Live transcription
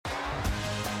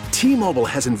T-Mobile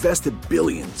has invested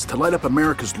billions to light up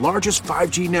America's largest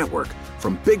 5G network,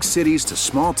 from big cities to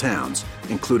small towns,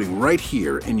 including right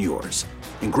here in yours.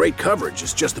 And great coverage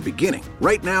is just the beginning.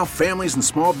 Right now, families and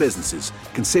small businesses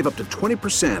can save up to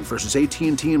 20% versus AT&T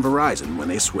and Verizon when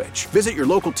they switch. Visit your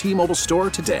local T-Mobile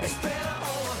store today.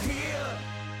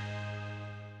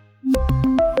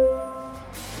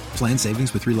 Plan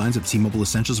savings with 3 lines of T-Mobile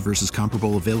Essentials versus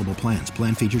comparable available plans.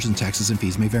 Plan features and taxes and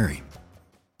fees may vary.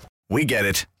 We get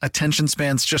it. Attention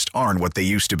spans just aren't what they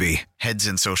used to be. Heads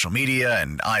in social media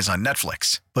and eyes on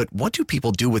Netflix. But what do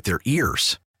people do with their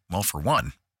ears? Well, for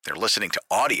one, they're listening to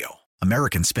audio.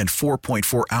 Americans spend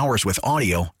 4.4 hours with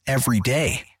audio every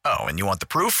day. Oh, and you want the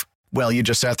proof? Well, you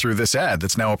just sat through this ad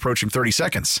that's now approaching 30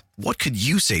 seconds. What could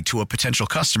you say to a potential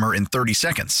customer in 30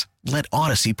 seconds? Let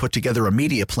Odyssey put together a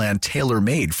media plan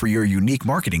tailor-made for your unique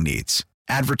marketing needs.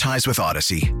 Advertise with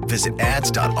Odyssey. Visit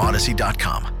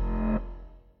ads.odyssey.com.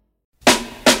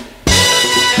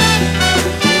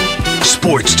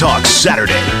 Sports Talk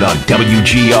Saturday on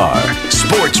WGR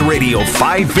Sports Radio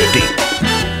 550.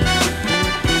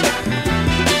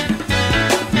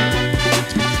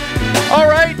 All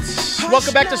right,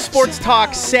 welcome back to Sports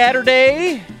Talk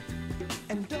Saturday.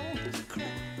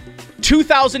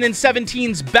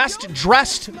 2017's best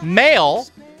dressed male,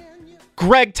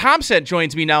 Greg Thompson,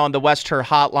 joins me now on the West Her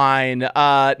Hotline.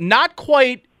 Not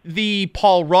quite the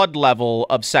Paul Rudd level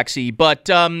of sexy, but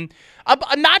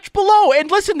a notch below.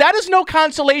 And listen, that is no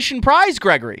consolation prize,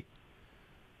 Gregory.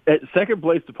 At second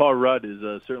place to Paul Rudd is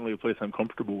certainly a place I'm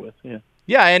comfortable with. Yeah.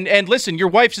 Yeah, and listen, your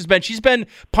wife she's been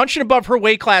punching above her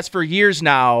weight class for years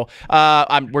now.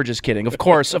 We're just kidding. Of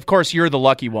course, you're the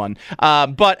lucky one.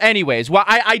 But anyways, well,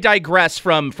 I digress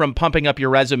from pumping up your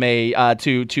resume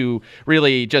to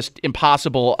really just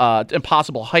impossible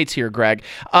heights here, Greg.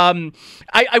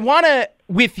 I want to.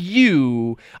 With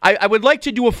you, I would like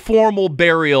to do a formal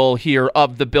burial here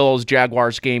of the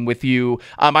Bills-Jaguars game with you.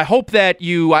 I hope that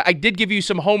I did give you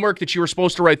some homework that you were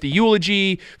supposed to write the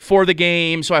eulogy for the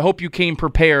game, so I hope you came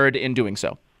prepared in doing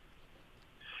so.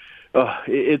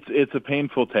 It's a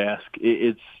painful task.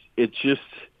 It's just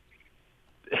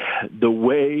the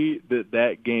way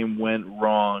that game went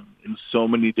wrong in so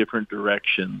many different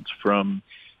directions, from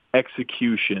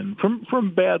execution,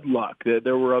 from bad luck.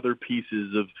 There were other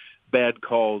pieces of bad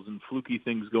calls and fluky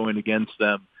things going against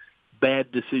them, bad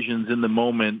decisions in the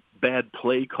moment, bad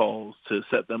play calls to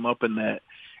set them up in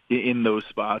those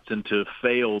spots, and to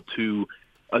fail to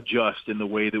adjust in the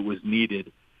way that was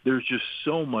needed. There's just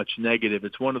so much negative.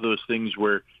 It's one of those things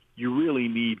where you really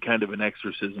need kind of an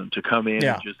exorcism to come in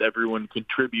and just everyone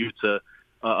contributes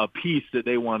a piece that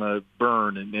they want to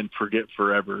burn and forget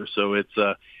forever. So it's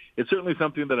certainly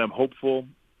something that I'm hopeful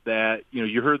that,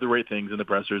 you heard the right things in the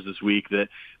pressers this week, that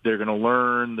they're going to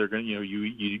learn. They're going to,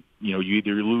 you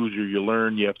either lose or you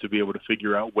learn. You have to be able to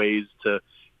figure out ways to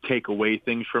take away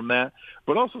things from that.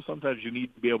 But also sometimes you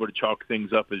need to be able to chalk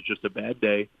things up as just a bad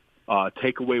day.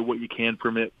 Take away what you can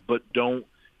from it, but don't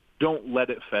let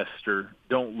it fester.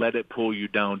 Don't let it pull you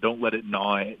down. Don't let it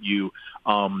gnaw at you,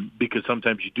 because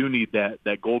sometimes you do need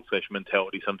that goldfish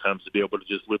mentality sometimes to be able to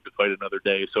just live to fight another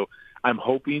day. So I'm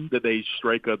hoping that they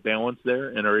strike a balance there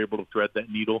and are able to thread that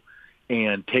needle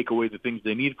and take away the things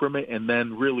they need from it, and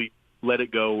then really let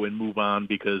it go and move on,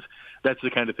 because that's the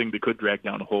kind of thing that could drag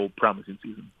down a whole promising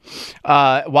season.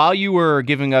 While you were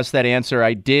giving us that answer,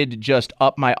 I did just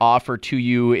up my offer to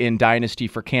you in Dynasty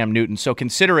for Cam Newton. So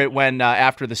consider it when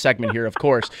after the segment here, of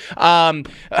course.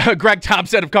 Greg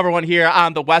Thompson of Cover One here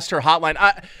on the West Her Hotline.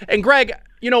 And Greg,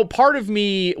 part of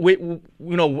me,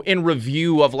 in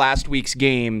review of last week's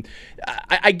game,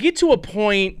 I get to a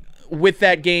point with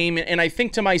that game, and I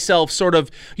think to myself, sort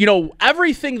of,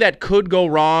 everything that could go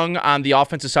wrong on the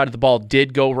offensive side of the ball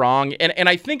did go wrong. And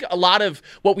I think a lot of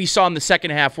what we saw in the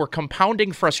second half were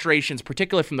compounding frustrations,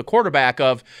 particularly from the quarterback,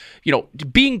 of,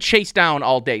 being chased down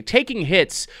all day, taking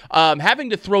hits, having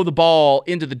to throw the ball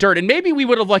into the dirt. And maybe we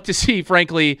would have liked to see,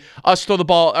 frankly, us throw the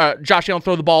ball, Josh Allen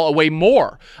throw the ball away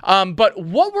more. But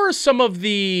what are some of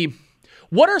the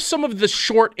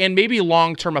short and maybe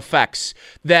long-term effects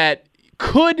that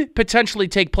could potentially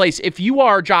take place if you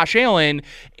are Josh Allen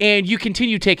and you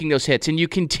continue taking those hits and you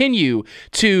continue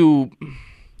to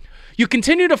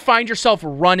find yourself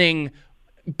running?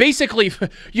 Basically,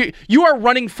 you are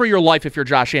running for your life if you're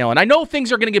Josh Allen. I know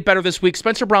things are going to get better this week.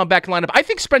 Spencer Brown back in lineup. I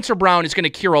think Spencer Brown is going to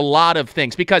cure a lot of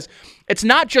things, because it's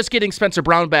not just getting Spencer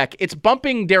Brown back. It's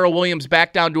bumping Darrell Williams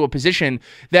back down to a position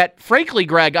that, frankly,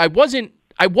 Greg, I wasn't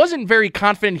very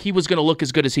confident he was going to look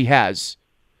as good as he has.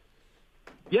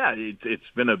 Yeah, it's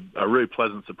been a really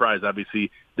pleasant surprise.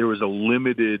 Obviously, there was a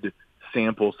limited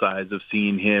sample size of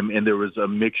seeing him, and there was a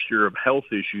mixture of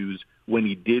health issues when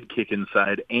he did kick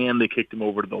inside, and they kicked him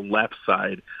over to the left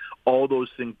side. All those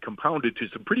things compounded to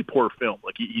some pretty poor film.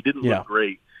 Like he didn't look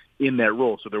great in that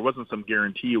role, so there wasn't some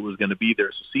guarantee it was going to be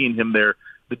there. So seeing him there,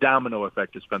 the domino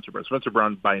effect of Spencer Brown. Spencer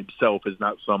Brown by himself is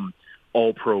not some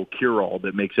all-pro cure-all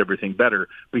that makes everything better,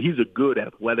 but he's a good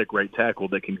athletic right tackle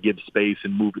that can give space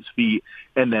and move his feet.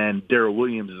 And then Darrell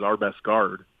Williams is our best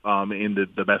guard, and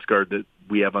the best guard that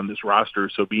we have on this roster.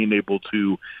 So being able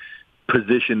to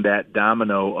position that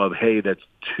domino of, hey, that's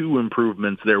two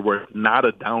improvements there where it's not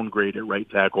a downgrade at right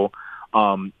tackle.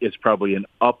 It's probably an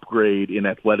upgrade in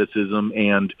athleticism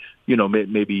and,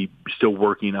 maybe still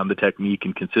working on the technique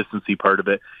and consistency part of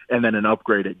it. And then an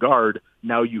upgrade at guard.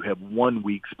 Now you have one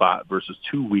weak spot versus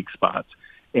two weak spots.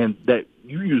 And that,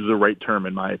 you use the right term,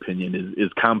 in my opinion,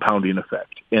 is compounding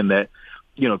effect. And that,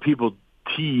 people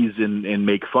tease and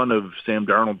make fun of Sam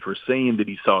Darnold for saying that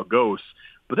he saw ghosts,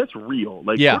 but that's real.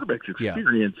 Quarterbacks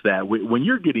experience that. When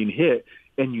you're getting hit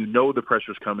and the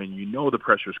pressure's coming, the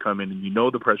pressure's coming,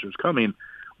 and the pressure's coming,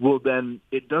 well, then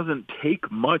it doesn't take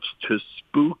much to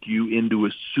spook you into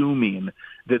assuming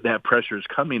that pressure's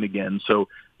coming again. So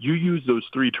you use those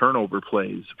 3 turnover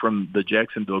plays from the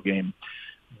Jacksonville game.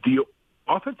 The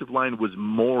offensive line was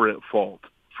more at fault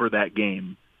for that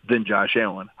game than Josh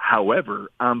Allen.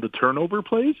 However, on the turnover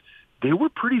plays, they were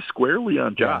pretty squarely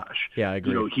on Josh. Yeah, I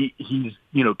agree. He's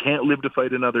can't live to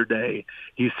fight another day.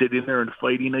 He's sitting there and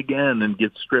fighting again and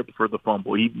gets stripped for the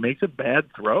fumble. He makes a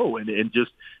bad throw and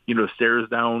just, stares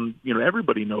down.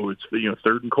 Everybody knows,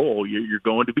 3rd and goal. You're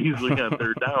going to Beasley on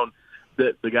 3rd down.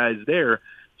 The guy's there.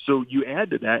 So you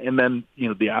add to that, and then,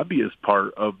 the obvious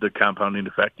part of the compounding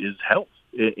effect is health,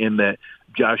 in that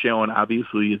Josh Allen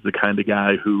obviously is the kind of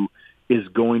guy who is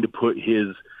going to put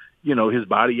his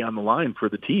body on the line for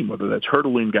the team, whether that's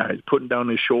hurdling guys, putting down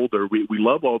his shoulder. We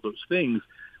love all those things.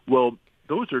 Well,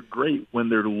 those are great when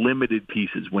they're limited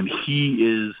pieces, when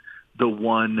he is the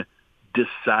one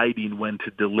deciding when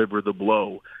to deliver the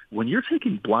blow. When you're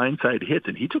taking blindside hits,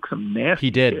 and he took some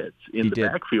nasty hits in the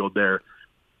backfield there,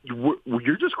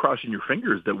 you're just crossing your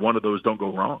fingers that one of those don't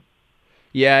go wrong.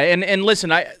 Yeah, and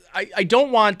listen, I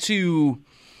don't want to...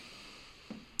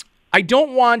 I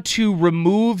don't want to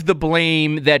remove the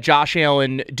blame that Josh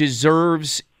Allen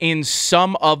deserves in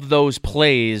some of those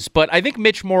plays, but I think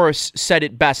Mitch Morris said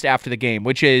it best after the game,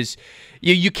 which is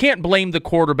you can't blame the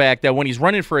quarterback that when he's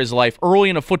running for his life early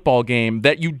in a football game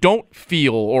that you don't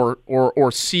feel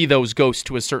or see those ghosts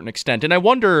to a certain extent. And I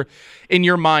wonder in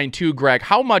your mind too, Greg,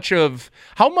 how much of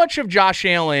Josh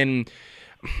Allen...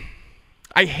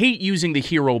 I hate using the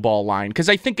hero ball line because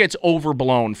I think it's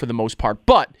overblown for the most part,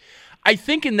 but I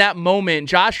think in that moment,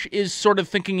 Josh is sort of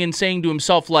thinking and saying to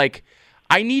himself, like,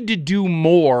 I need to do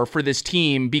more for this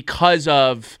team because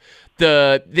of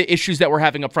the issues that we're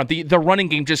having up front. The running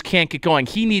game just can't get going.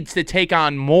 He needs to take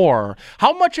on more.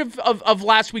 How much of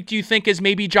last week do you think is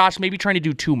maybe Josh trying to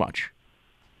do too much?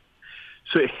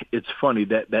 So it's funny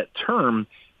that term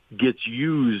gets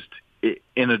used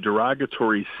in a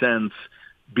derogatory sense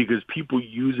because people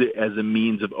use it as a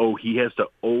means of, he has to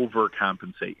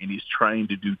overcompensate and he's trying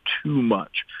to do too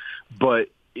much. But,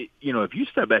 if you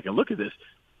step back and look at this,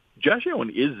 Josh Allen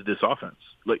is this offense.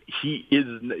 Like he is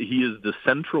the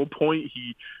central point.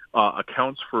 He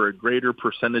accounts for a greater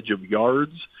percentage of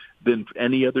yards than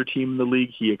any other team in the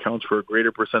league. He accounts for a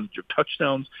greater percentage of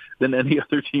touchdowns than any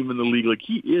other team in the league. Like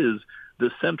he is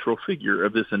the central figure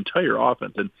of this entire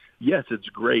offense. And yes, it's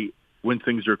great when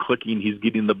things are clicking, he's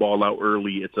getting the ball out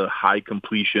early. It's a high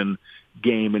completion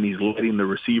game, and he's letting the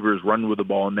receivers run with the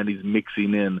ball, and then he's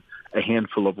mixing in a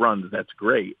handful of runs. That's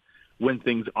great. When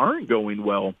things aren't going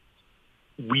well,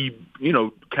 we,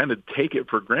 kind of take it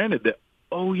for granted that,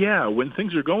 when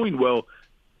things are going well,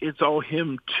 it's all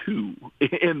him too.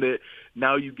 And that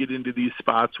now you get into these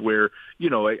spots where,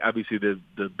 obviously the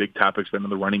big topic's been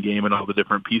in the running game and all the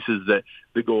different pieces that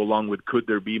go along with could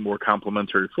there be more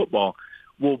complementary football.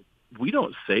 Well, we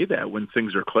don't say that when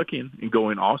things are clicking and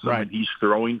going awesome, right, and he's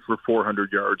throwing for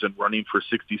 400 yards and running for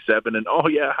 67, and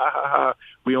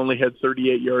we only had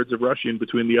 38 yards of rushing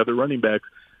between the other running backs.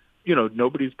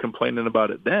 Nobody's complaining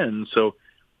about it then. So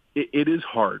it is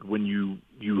hard when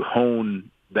you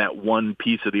hone that one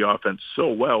piece of the offense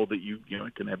so well that you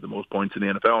can have the most points in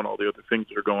the NFL and all the other things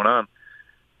that are going on.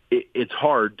 It's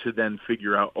hard to then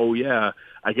figure out,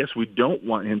 I guess we don't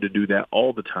want him to do that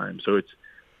all the time. So it's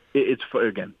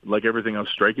again, like everything else,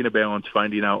 striking a balance,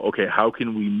 finding out, okay, how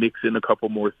can we mix in a couple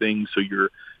more things so you're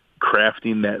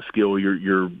crafting that skill,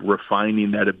 you're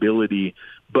refining that ability,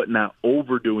 but not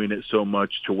overdoing it so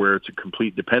much to where it's a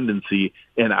complete dependency.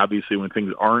 And obviously when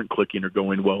things aren't clicking or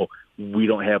going well, we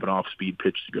don't have an off-speed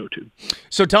pitch to go to.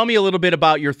 So tell me a little bit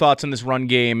about your thoughts on this run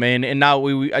game. And now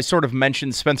I sort of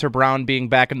mentioned Spencer Brown being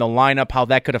back in the lineup, how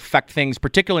that could affect things,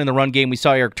 particularly in the run game. We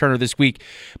saw Eric Turner this week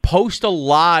post a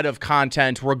lot of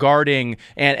content regarding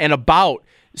and about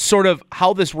sort of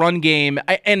how this run game,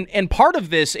 and part of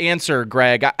this answer,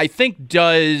 Greg, I think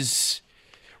does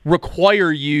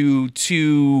require you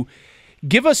to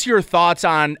give us your thoughts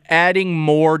on adding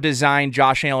more designed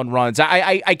Josh Allen runs.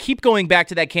 I keep going back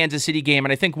to that Kansas City game,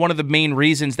 and I think one of the main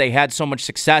reasons they had so much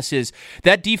success is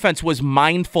that defense was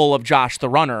mindful of Josh the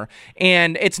runner.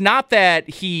 And it's not that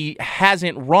he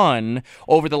hasn't run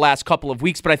over the last couple of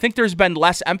weeks, but I think there's been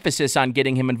less emphasis on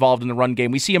getting him involved in the run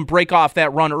game. We see him break off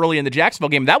that run early in the Jacksonville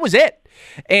game. That was it.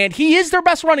 And he is their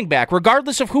best running back,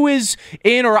 regardless of who is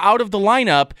in or out of the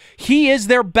lineup. He is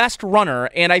their best runner,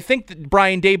 and I think that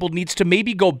Brian Daboll needs to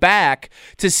maybe go back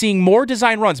to seeing more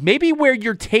design runs, maybe where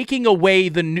you're taking away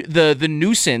the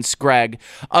nuisance, Greg,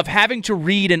 of having to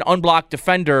read an unblocked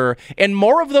defender, and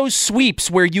more of those sweeps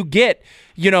where you get,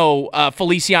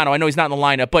 Feliciano. I know he's not in the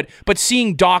lineup, but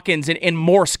seeing Dawkins and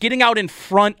Morse getting out in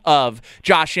front of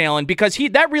Josh Allen, because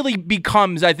that really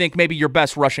becomes, I think, maybe your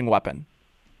best rushing weapon.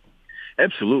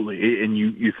 Absolutely. And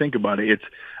you think about it, it's,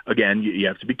 again, you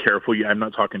have to be careful. I'm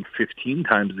not talking 15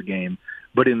 times a game,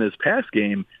 but in this past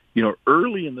game,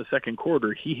 early in the second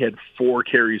quarter, he had 4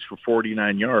 carries for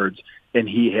 49 yards, and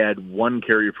he had 1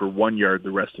 carry for 1 yard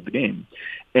the rest of the game.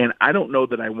 And I don't know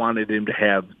that I wanted him to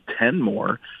have 10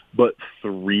 more, but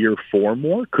 3 or 4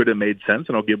 more could have made sense.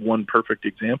 And I'll give one perfect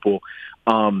example.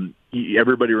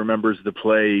 Everybody remembers the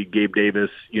play, Gabe Davis,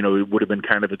 it would have been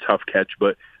kind of a tough catch,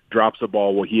 but drops a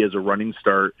ball. Well, he has a running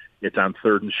start. It's on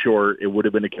 3rd and short. It would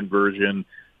have been a conversion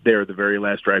there. The very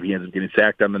last drive, he ends up getting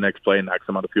sacked on the next play and knocks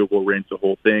him out of field goal range, the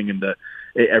whole thing, and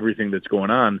everything that's going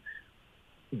on.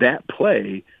 That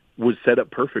play was set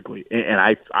up perfectly, and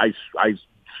I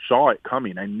saw it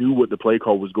coming. I knew what the play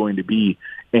call was going to be,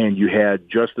 and you had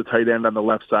just the tight end on the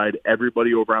left side,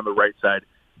 everybody over on the right side.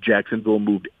 Jacksonville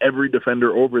moved every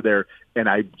defender over there, and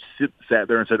I sat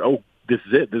there and said, oh, this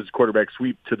is it. This is quarterback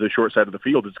sweep to the short side of the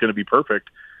field. It's going to be perfect.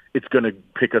 It's going to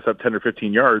pick us up 10 or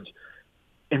 15 yards.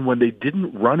 And when they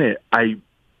didn't run it, I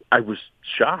was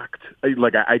shocked.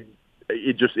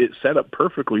 It set up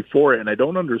perfectly for it. And I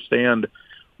don't understand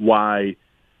why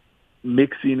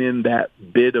mixing in that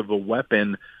bit of a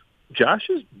weapon, Josh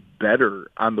is better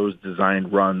on those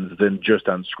designed runs than just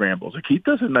on scrambles. Like, he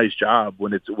does a nice job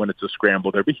when it's a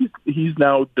scramble there, but he's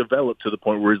now developed to the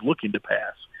point where he's looking to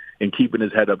pass and keeping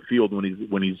his head upfield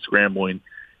when he's scrambling.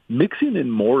 Mixing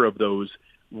in more of those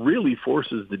really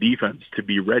forces the defense to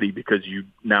be ready, because you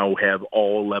now have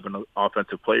all 11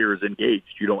 offensive players engaged.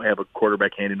 You don't have a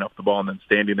quarterback handing off the ball and then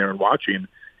standing there and watching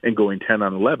and going 10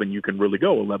 on 11. You can really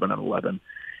go 11 on 11.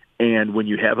 And when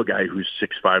you have a guy who's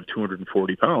 6'5",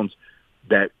 240 pounds,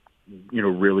 that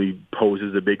really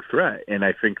poses a big threat. And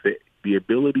I think that the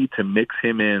ability to mix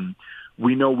him in,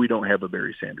 we know we don't have a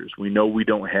Barry Sanders. We know we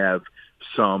don't have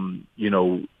some,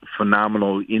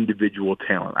 phenomenal individual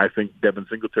talent. I think Devin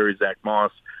Singletary, Zach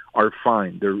Moss are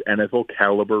fine. They're NFL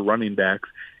caliber running backs,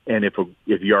 and if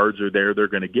yards are there, they're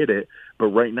going to get it. But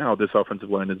right now, this offensive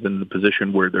line is in the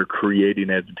position where they're creating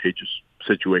advantageous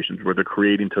situations, where they're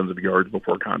creating tons of yards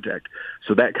before contact.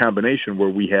 So that combination where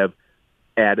we have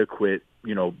adequate,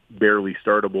 barely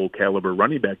startable caliber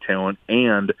running back talent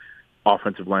and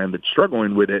offensive line that's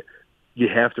struggling with it, you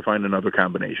have to find another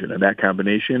combination. And that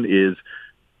combination is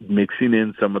mixing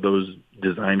in some of those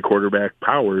design quarterback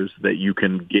powers that you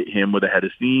can get him with a head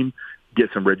of steam, get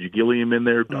some Reggie Gilliam in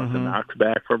there, Dawson Knox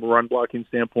back from a run blocking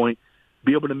standpoint,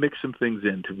 be able to mix some things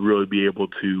in to really be able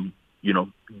to,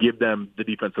 give them, the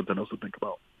defense, something else to think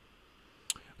about.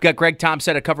 We've got Greg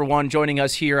Thompson at Cover One joining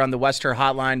us here on the Wester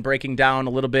Hotline, breaking down a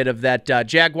little bit of that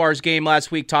Jaguars game last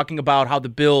week, talking about how the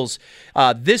Bills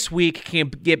this week can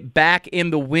get back in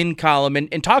the win column,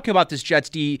 and talking about this Jets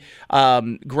D,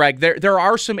 Greg. There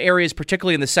are some areas,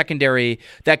 particularly in the secondary,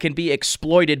 that can be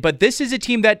exploited, but this is a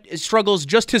team that struggles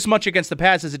just as much against the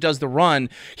pass as it does the run.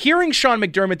 Hearing Sean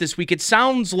McDermott this week, it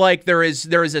sounds like there is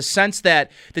a sense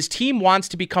that this team wants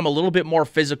to become a little bit more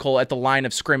physical at the line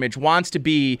of scrimmage, wants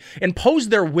to impose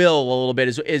their will a little bit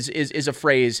is a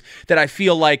phrase that I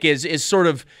feel like is sort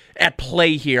of at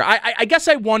play here. I guess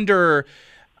I wonder.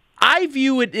 I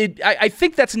view it. I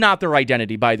think that's not their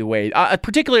identity, by the way,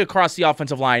 particularly across the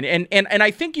offensive line. And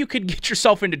I think you could get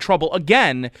yourself into trouble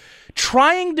again,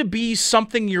 trying to be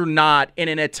something you're not in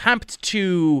an attempt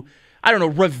to I don't know,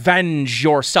 revenge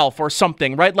yourself or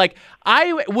something, right? Like,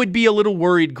 I would be a little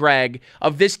worried, Greg,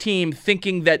 of this team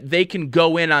thinking that they can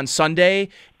go in on Sunday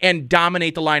and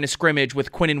dominate the line of scrimmage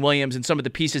with Quinnen Williams and some of the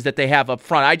pieces that they have up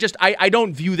front. I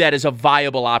don't view that as a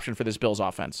viable option for this Bills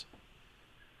offense.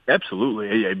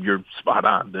 Absolutely. You're spot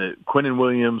on. The Quinnen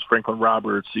Williams, Franklin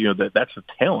Roberts, that's the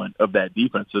talent of that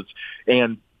defense.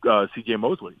 And C.J.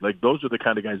 Mosley. Like, those are the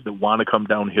kind of guys that want to come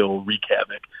downhill, wreak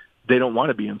havoc. They don't want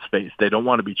to be in space. They don't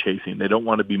want to be chasing. They don't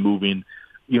want to be moving,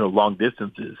 long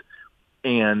distances.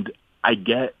 And I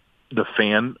get the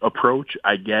fan approach.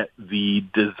 I get the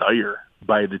desire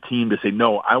by the team to say,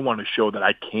 no, I want to show that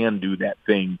I can do that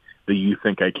thing that you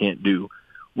think I can't do.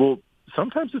 Well,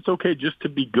 sometimes it's okay just to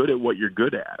be good at what you're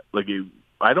good at. Like,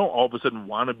 I don't all of a sudden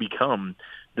want to become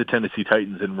the Tennessee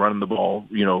Titans and run the ball,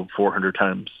 400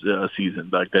 times a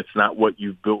season. Like, that's not what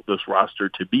you've built this roster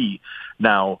to be.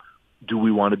 Now, do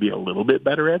we want to be a little bit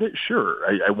better at it? Sure.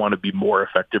 I want to be more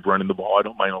effective running the ball. I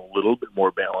don't mind a little bit more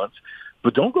balance.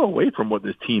 But don't go away from what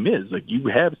this team is. Like, you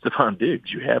have Stephon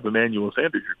Diggs. You have Emmanuel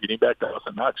Sanders. You're getting back to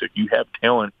Dawson Knox. Like, you have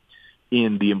talent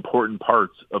in the important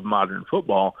parts of modern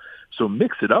football. So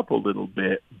mix it up a little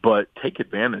bit, but take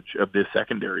advantage of this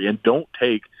secondary. And don't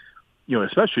take,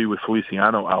 especially with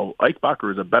Feliciano out, Ike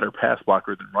Bacher is a better pass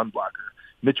blocker than run blocker.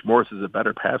 Mitch Morse is a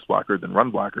better pass blocker than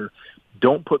run blocker.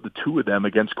 Don't put the two of them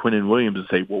against Quinnen Williams and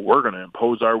say, well, we're going to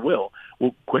impose our will.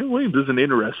 Well, Quinnen Williams isn't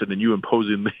interested in you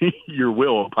imposing your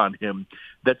will upon him.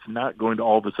 That's not going to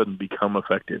all of a sudden become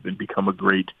effective and become a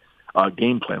great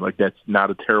game plan. Like, that's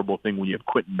not a terrible thing when you have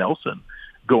Quentin Nelson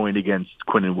going against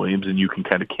Quinnen Williams, and you can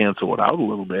kind of cancel it out a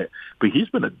little bit. But he's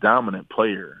been a dominant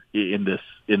player in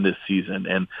this season,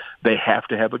 and they have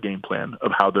to have a game plan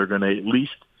of how they're going to at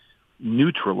least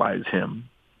neutralize him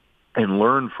and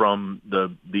learn from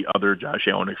the other Josh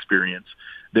Allen experience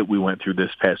that we went through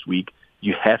this past week.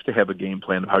 You have to have a game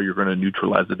plan of how you're going to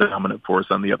neutralize the dominant force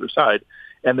on the other side,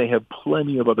 and they have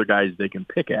plenty of other guys they can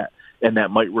pick at, and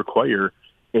that might require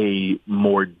a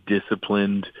more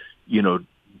disciplined,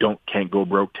 can't go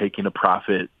broke, taking a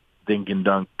profit, dink and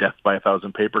dunk, death by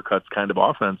 1,000 paper cuts kind of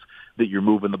offense that you're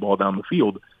moving the ball down the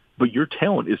field. But your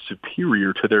talent is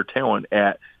superior to their talent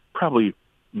at probably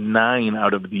 9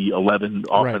 out of the 11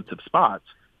 offensive spots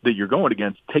that you're going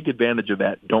against. Take advantage of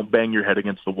that. Don't bang your head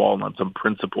against the wall on some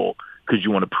principle because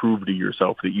you want to prove to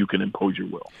yourself that you can impose your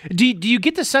will. Do you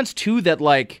get the sense, too, that,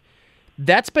 like,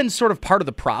 that's been sort of part of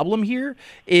the problem here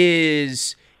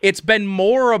is it's been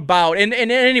more about, and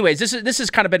anyways, this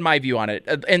has kind of been my view on it,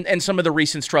 and some of the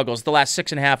recent struggles, the last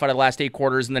 6.5 out of the last 8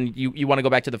 quarters, and then you want to go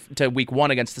back to week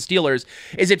 1 against the Steelers,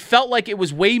 is it felt like it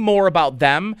was way more about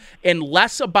them and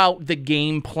less about the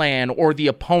game plan or the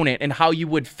opponent and how you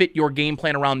would fit your game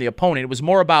plan around the opponent. It was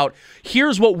more about,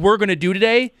 here's what we're going to do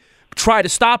today, try to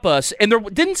stop us, and there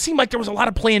didn't seem like there was a lot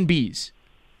of plan Bs.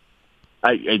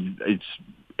 It's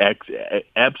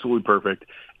absolutely perfect.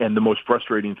 And the most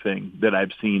frustrating thing that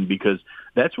I've seen, because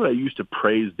that's what I used to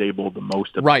praise Daboll the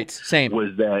most about. Right, same.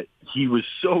 Was that he was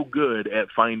so good at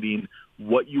finding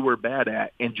what you were bad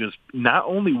at, and just not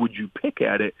only would you pick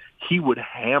at it, he would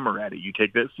hammer at it. You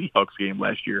take that Seahawks game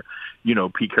last year,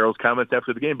 Pete Carroll's comments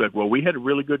after the game, like, well, we had a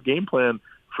really good game plan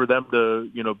for them to,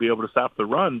 be able to stop the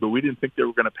run, but we didn't think they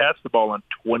were going to pass the ball on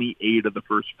 28 of the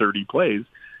first 30 plays,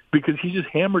 because he just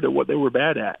hammered at what they were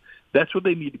bad at. That's what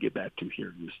they need to get back to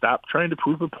here. You stop trying to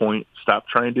prove a point. Stop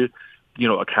trying to,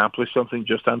 accomplish something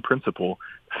just on principle.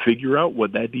 Figure out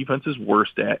what that defense is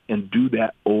worst at and do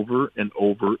that over and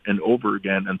over and over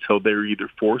again until they're either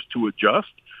forced to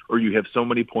adjust or you have so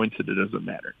many points that it doesn't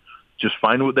matter. Just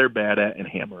find what they're bad at and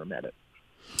hammer them at it.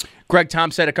 Greg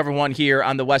Thompson at Cover One here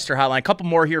on the Western Hotline. A couple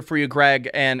more here for you, Greg,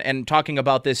 and talking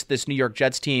about this New York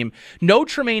Jets team. No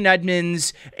Tremaine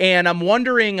Edmunds, and I'm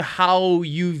wondering how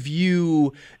you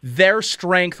view their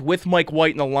strength with Mike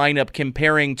White in the lineup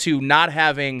comparing to not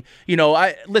having,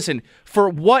 listen, for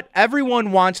what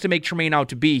everyone wants to make Tremaine out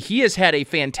to be, he has had a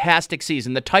fantastic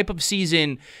season, the type of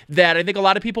season that I think a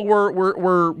lot of people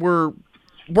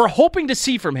we're hoping to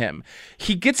see from him.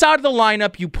 He gets out of the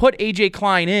lineup, you put A.J.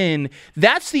 Klein in,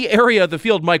 that's the area of the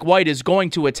field Mike White is going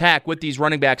to attack with these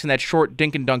running backs in that short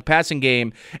dink and dunk passing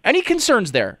game. Any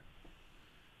concerns there?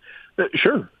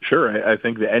 Sure. I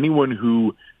think that anyone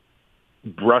who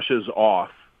brushes off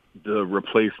the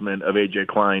replacement of A.J.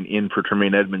 Klein in for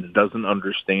Tremaine Edmunds doesn't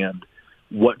understand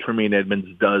what Tremaine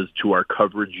Edmunds does to our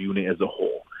coverage unit as a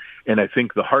whole. And I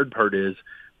think the hard part is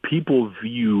people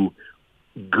view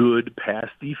good pass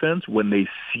defense when they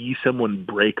see someone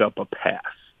break up a pass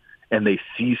and they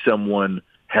see someone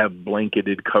have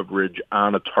blanketed coverage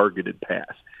on a targeted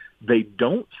pass. They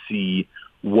don't see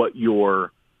what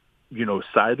your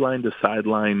sideline to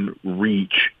sideline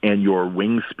reach and your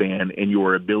wingspan and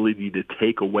your ability to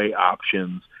take away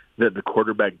options that the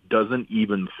quarterback doesn't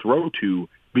even throw to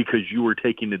because you were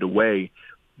taking it away.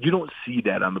 You don't see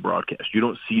that on the broadcast. You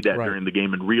don't see that during the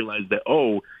game and realize that,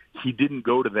 he didn't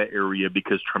go to that area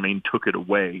because Tremaine took it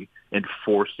away and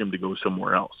forced him to go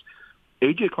somewhere else.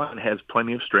 A.J. Klein has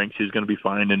plenty of strengths. He's going to be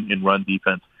fine in run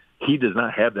defense. He does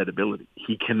not have that ability.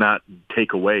 He cannot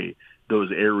take away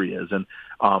those areas. And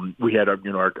we had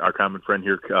our common friend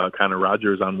here, Connor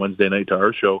Rogers, on Wednesday night to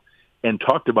our show and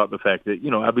talked about the fact that,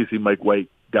 obviously Mike White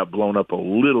got blown up a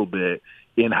little bit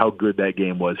in how good that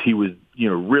game was. He was,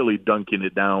 really dunking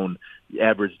it down,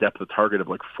 average depth of target of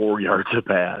like 4 yards a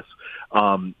pass.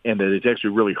 And that it's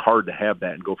actually really hard to have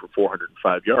that and go for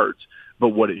 405 yards. But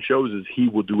what it shows is he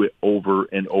will do it over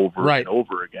and over and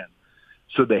over again.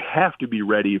 So they have to be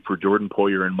ready for Jordan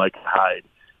Poyer and Mike Hyde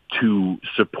to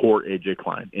support A.J.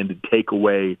 Klein and to take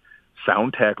away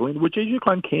sound tackling, which A.J.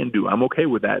 Klein can do. I'm okay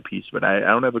with that piece, but I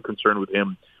don't have a concern with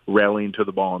him rallying to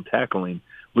the ball and tackling.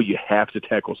 But you have to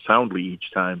tackle soundly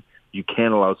each time. You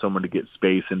can't allow someone to get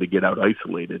space and to get out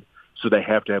isolated. So they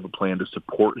have to have a plan to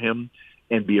support him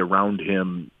and be around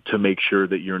him to make sure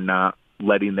that you're not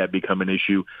letting that become an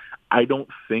issue. I don't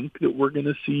think that we're going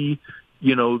to see,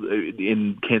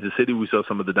 in Kansas City, we saw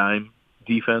some of the dime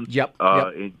defense. Yep.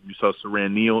 You saw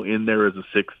Saran Neal in there as a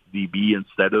sixth DB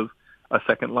instead of a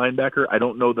second linebacker. I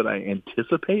don't know that I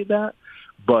anticipate that,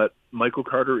 but Michael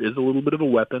Carter is a little bit of a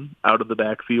weapon out of the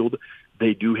backfield.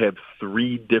 They do have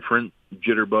three different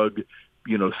jitterbug,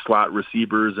 slot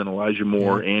receivers and Elijah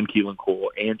Moore and Keelan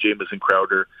Cole and Jamison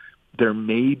Crowder. There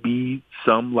may be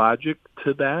some logic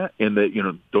to that in that,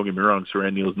 don't get me wrong,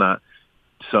 Saran Neal's not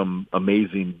some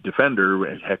amazing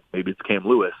defender. Heck, maybe it's Cam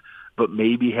Lewis. But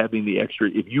maybe having the extra,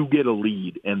 if you get a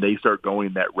lead and they start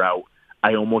going that route,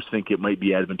 I almost think it might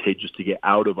be advantageous to get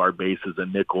out of our base as a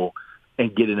nickel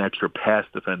and get an extra pass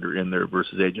defender in there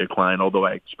versus A.J. Klein, although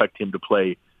I expect him to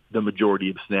play the majority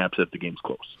of snaps if the game's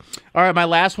close. All right, my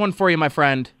last one for you, my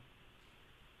friend.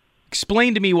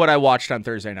 Explain to me what I watched on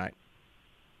Thursday night.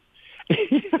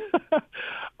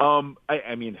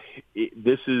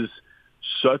 This is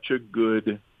such a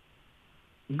good.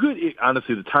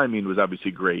 Honestly, the timing was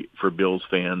obviously great for Bills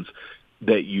fans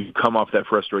that you come off that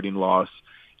frustrating loss,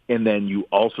 and then you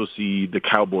also see the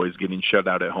Cowboys getting shut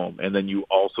out at home, and then you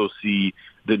also see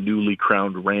the newly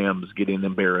crowned Rams getting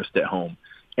embarrassed at home,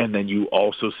 and then you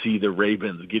also see the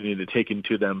Ravens getting it taken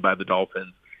to them by the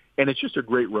Dolphins. And it's just a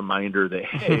great reminder that,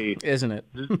 hey, isn't it?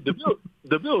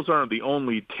 the Bills aren't the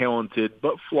only talented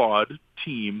but flawed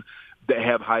team that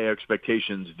have high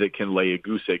expectations that can lay a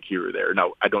goose egg here or there.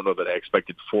 Now, I don't know that I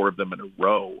expected 4 of them in a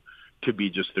row to be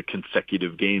just the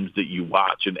consecutive games that you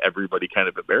watch and everybody kind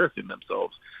of embarrassing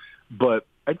themselves. But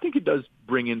I think it does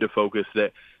bring into focus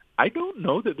that I don't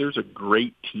know that there's a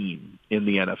great team in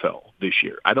the NFL this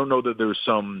year. I don't know that there's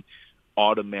some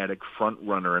automatic front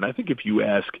runner. And I think if you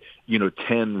ask,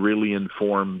 10 really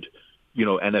informed,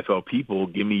 NFL people,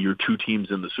 give me your 2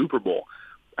 teams in the Super Bowl,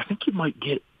 I think you might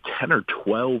get 10 or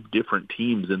 12 different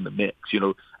teams in the mix.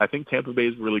 I think Tampa Bay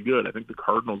is really good. I think the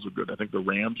Cardinals are good. I think the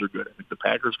Rams are good. I think the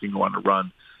Packers can go on a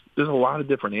run. There's a lot of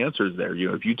different answers there.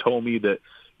 If you told me that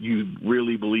you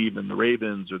really believe in the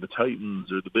Ravens or the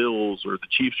Titans or the Bills or the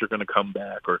Chiefs are going to come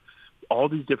back or all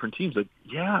these different teams,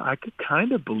 I could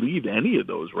kind of believe any of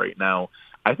those right now.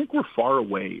 I think we're far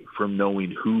away from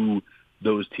knowing who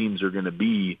those teams are going to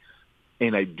be.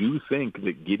 And I do think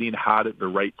that getting hot at the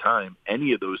right time,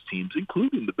 any of those teams,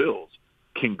 including the Bills,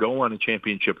 can go on a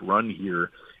championship run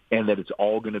here, and that it's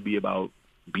all going to be about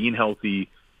being healthy,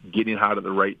 getting hot at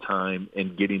the right time,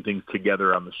 and getting things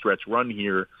together on the stretch run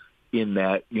here in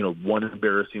that, one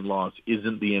embarrassing loss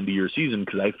isn't the end of your season.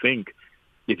 Because I think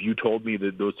if you told me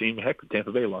that those teams, heck,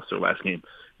 Tampa Bay lost their last game,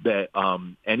 that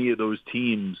any of those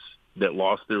teams that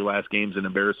lost their last games in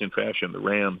embarrassing fashion, the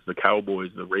Rams, the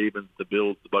Cowboys, the Ravens, the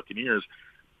Bills, the Buccaneers,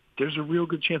 there's a real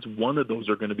good chance one of those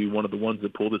are going to be one of the ones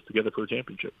that pull this together for a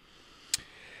championship.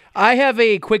 I have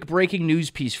a quick breaking news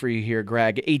piece for you here,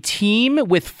 Greg. A team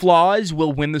with flaws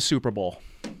will win the Super Bowl.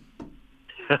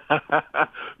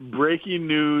 Breaking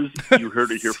news. You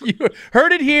heard it here. You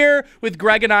heard it here with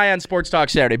Greg and I on Sports Talk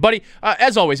Saturday. Buddy,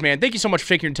 as always, man, thank you so much for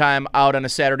taking your time out on a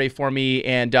Saturday for me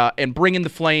and bringing the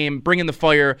flame, bringing the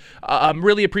fire.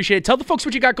 Really appreciate it. Tell the folks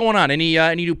what you got going on.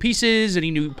 Any new pieces,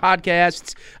 any new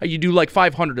podcasts? You do like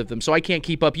 500 of them, so I can't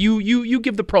keep up. You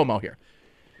give the promo here.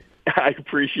 I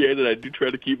appreciate it. I do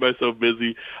try to keep myself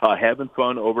busy, having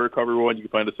fun over at Cover One. You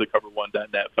can find us at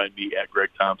cover1.net. Find me at Greg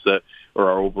Thompson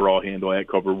or our overall handle at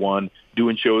Cover One.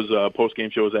 Doing shows, post-game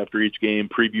shows after each game,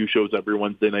 preview shows every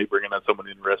Wednesday night, bringing on someone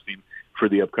interesting for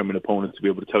the upcoming opponents to be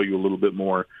able to tell you a little bit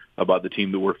more about the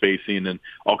team that we're facing and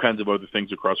all kinds of other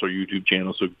things across our YouTube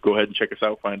channel. So go ahead and check us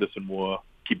out, find us, and we'll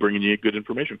keep bringing you good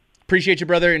information. Appreciate you,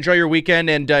 brother. Enjoy your weekend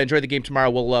and enjoy the game tomorrow.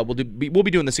 We'll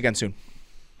be doing this again soon.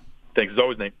 Thanks as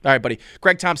always, Nate. All right, buddy.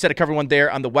 Greg Thompson at Cover One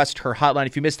there on the West Her Hotline.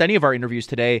 If you missed any of our interviews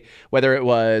today, whether it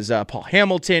was Paul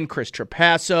Hamilton, Chris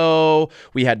Trapasso,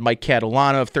 we had Mike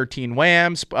Catalana of 13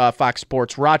 Whams, Fox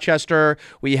Sports Rochester.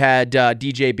 We had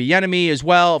DJ Bienemy as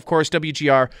well. Of course,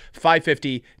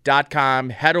 WGR550.com.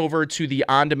 Head over to the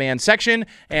on-demand section,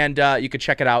 and you can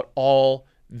check it out all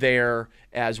there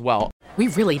as well. We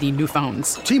really need new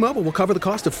phones. T-Mobile will cover the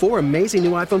cost of 4 amazing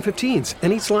new iPhone 15s,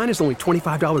 and each line is only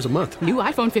 $25 a month. New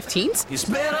iPhone 15s? It's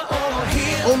better over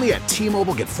here. Only at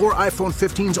T-Mobile, get 4 iPhone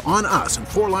 15s on us and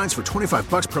 4 lines for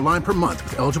 $25 per line per month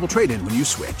with eligible trade-in when you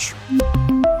switch.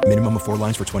 Minimum of 4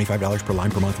 lines for $25 per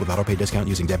line per month with autopay discount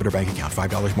using debit or bank account.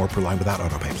 $5 more per line without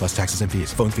autopay, plus taxes and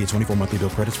fees. Phone fee at 24 monthly bill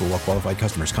credits for well-qualified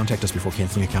customers. Contact us before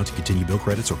canceling account to continue bill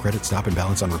credits or credit stop and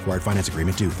balance on required finance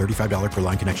agreement due. $35 per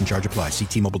line connection charge applies. See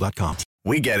T-Mobile.com.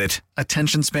 We get it.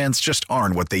 Attention spans just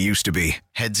aren't what they used to be.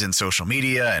 Heads in social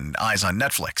media and eyes on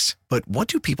Netflix. But what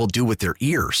do people do with their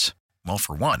ears? Well,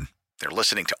 for one, they're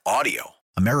listening to audio.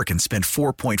 Americans spend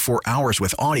 4.4 hours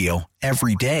with audio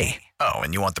every day. Oh,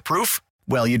 and you want the proof?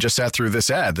 Well, you just sat through this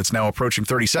ad that's now approaching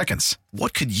 30 seconds.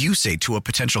 What could you say to a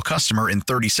potential customer in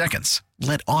 30 seconds?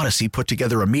 Let Odyssey put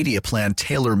together a media plan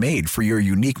tailor-made for your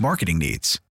unique marketing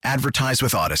needs. Advertise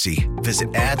with Odyssey.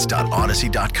 Visit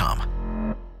ads.odyssey.com.